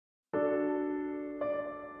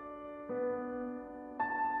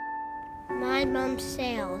My mom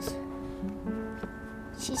sails.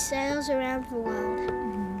 She sails around the world.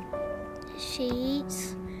 She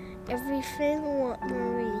eats everything what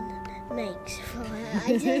Marine makes for her.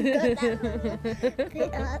 I didn't got that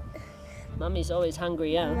bit up. Mummy's always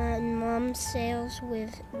hungry, yeah? My mom sails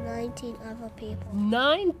with 19 other people.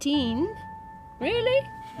 19? Really?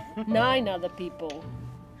 9 other people.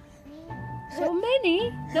 So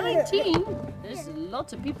many? 19? There's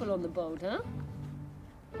lots of people on the boat, huh?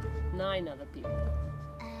 9 other people.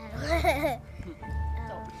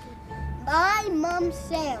 My mom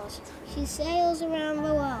sails. She sails around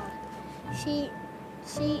the world. She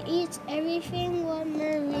eats everything what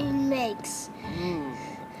Marine makes.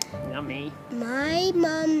 Yummy. My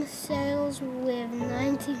mom sails with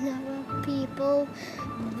 19 other people,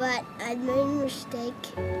 but I made a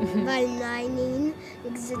mistake by 19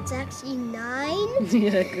 because it's actually 9.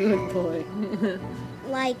 Yeah, good boy.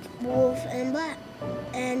 Like wolf and black.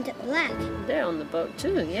 They're on the boat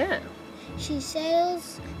too, yeah. She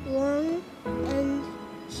sails long and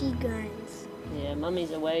she grinds. Yeah,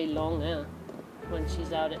 Mummy's away long, yeah, when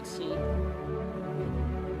she's out at sea.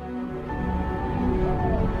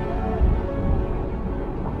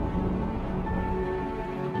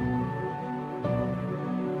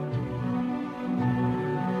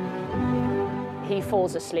 He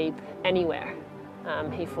falls asleep anywhere.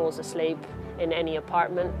 He falls asleep in any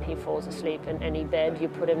apartment. He falls asleep in any bed you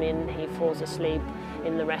put him in. He falls asleep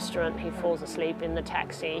in the restaurant. He falls asleep in the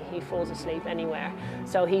taxi. He falls asleep anywhere.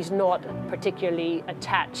 So he's not particularly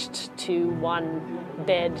attached to one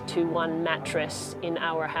bed, to one mattress in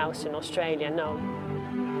our house in Australia, no.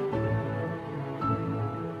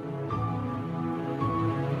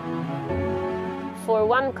 For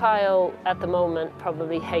one, Kyle at the moment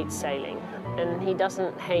probably hates sailing. And he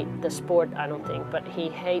doesn't hate the sport, I don't think, but he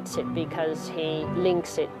hates it because he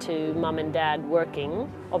links it to mum and dad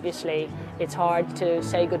working. Obviously, it's hard to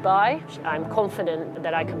say goodbye. I'm confident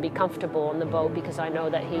that I can be comfortable on the boat because I know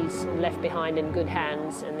that he's left behind in good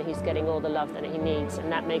hands and he's getting all the love that he needs,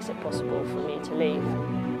 and that makes it possible for me to leave.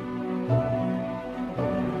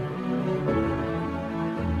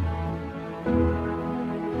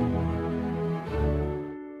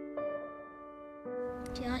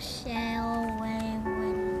 Just sail away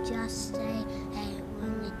when you just say hey,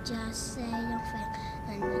 when you just say nothing,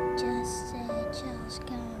 and you just say just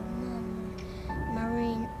go.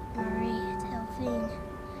 Marie, Delphine,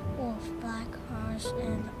 Wolf, Black Horse,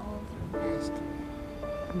 and all the rest.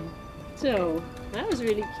 So, that was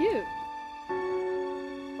really cute.